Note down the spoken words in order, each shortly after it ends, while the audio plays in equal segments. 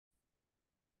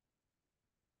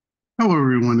Hello,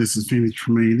 everyone. This is Phoenix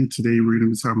Tremaine, and today we're going to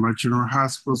be talking about General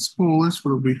Hospital spoilers for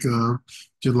the week of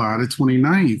July the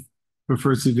 29th. But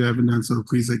first, if you haven't done so,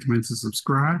 please take a minute to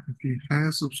subscribe. If you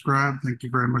have subscribed, thank you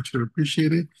very much. I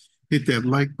appreciate it. Hit that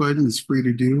like button. It's free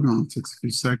to do. It only takes a few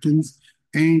seconds.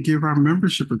 And give our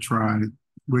membership a try,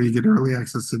 where you get early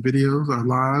access to videos, our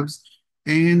lives.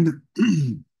 And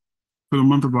for the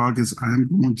month of August, I'm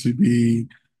going to be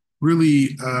really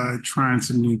trying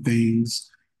some new things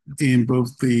in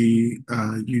both the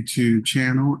YouTube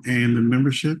channel and the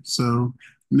membership. So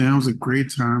now's a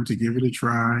great time to give it a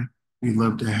try. We'd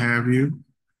love to have you.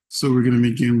 So we're going to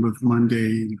begin with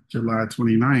Monday, July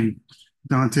 29th.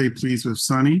 Dante pleads with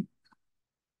Sonny.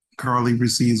 Carly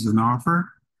receives an offer.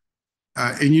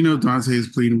 And you know Dante is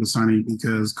pleading with Sonny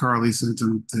because Carly sent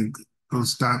him to go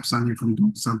stop Sonny from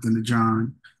doing something to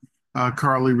John.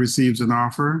 Carly receives an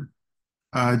offer.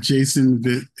 Carly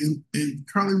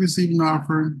received an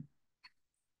offer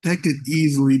that could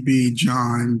easily be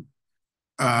John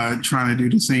trying to do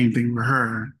the same thing with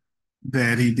her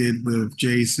that he did with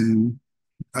Jason,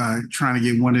 trying to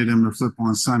get one of them to flip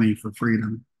on Sonny for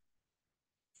freedom.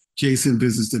 Jason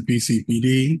visits the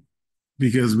PCPD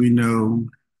because we know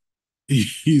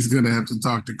he's going to have to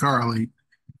talk to Carly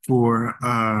for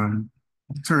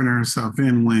turning herself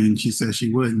in when she said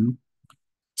she wouldn't.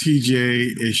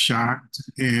 TJ is shocked,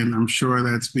 and I'm sure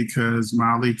that's because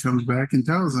Molly comes back and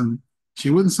tells him she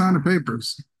wouldn't sign the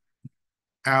papers.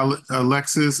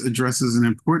 Alexis addresses an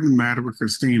important matter with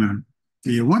Christina.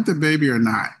 Do you want the baby or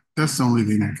not? That's the only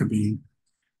thing that could be.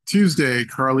 Tuesday,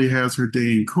 Carly has her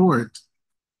day in court.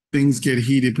 Things get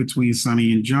heated between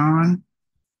Sonny and John.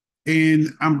 And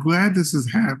I'm glad this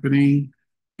is happening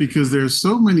because there's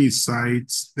so many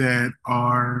sites that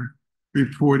are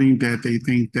reporting that they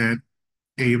think that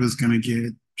Ava's going to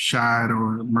get shot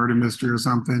or murder mystery or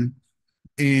something.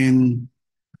 And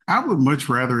I would much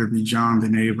rather it be John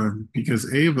than Ava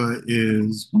because Ava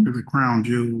is one of the crown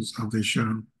jewels of this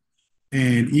show.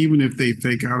 And even if they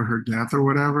fake out her death or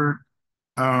whatever,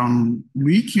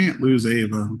 we can't lose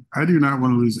Ava. I do not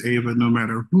want to lose Ava no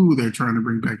matter who they're trying to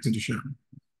bring back to the show.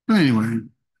 But anyway,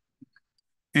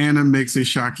 Anna makes a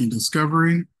shocking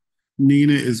discovery.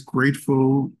 Nina is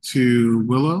grateful to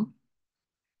Willow.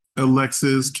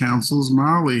 Alexis counsels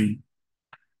Molly.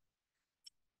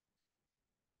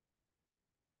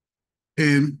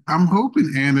 And I'm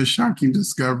hoping Anna's shocking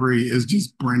discovery is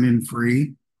just Brennan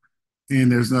free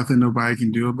and there's nothing nobody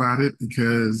can do about it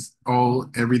because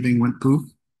everything went poof.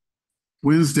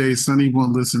 Wednesday, Sonny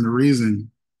won't listen to reason.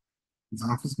 His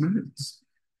office minutes.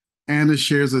 Anna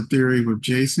shares a theory with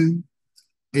Jason.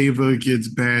 Ava gets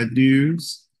bad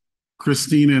news.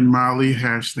 Christina and Molly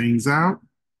hash things out.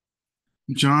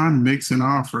 John makes an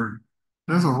offer.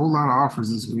 There's a whole lot of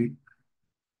offers this week.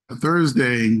 A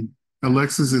Thursday,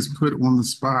 Alexis is put on the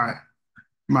spot.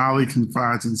 Molly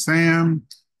confides in Sam.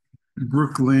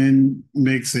 Brooklyn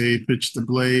makes a pitch to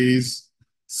Blaze.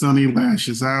 Sonny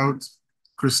lashes out.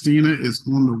 Christina is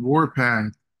on the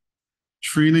warpath.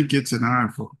 Trina gets an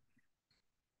eyeful.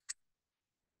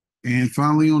 And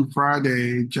finally, on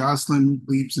Friday, Jocelyn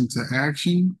leaps into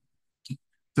action.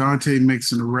 Dante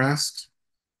makes an arrest.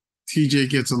 TJ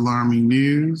gets alarming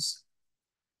news.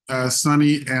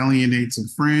 Sonny alienates a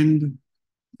friend.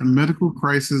 A medical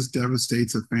crisis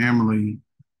devastates a family.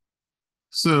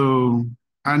 So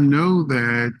I know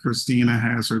that Christina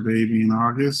has her baby in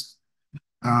August.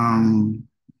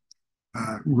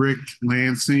 Rick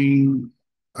Lansing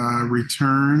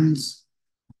returns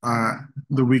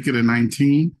the week of the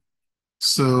 19th.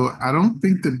 So I don't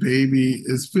think the baby,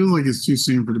 it feels like it's too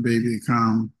soon for the baby to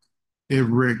come. If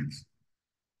Rick,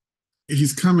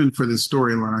 he's coming for the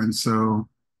storyline. So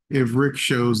if Rick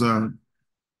shows up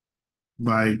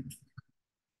like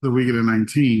the week of the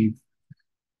 19th,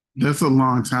 that's a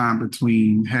long time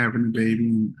between having a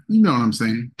baby. You know what I'm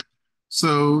saying?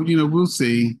 So, we'll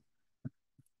see.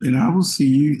 And I will see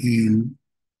you in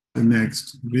the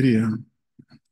next video.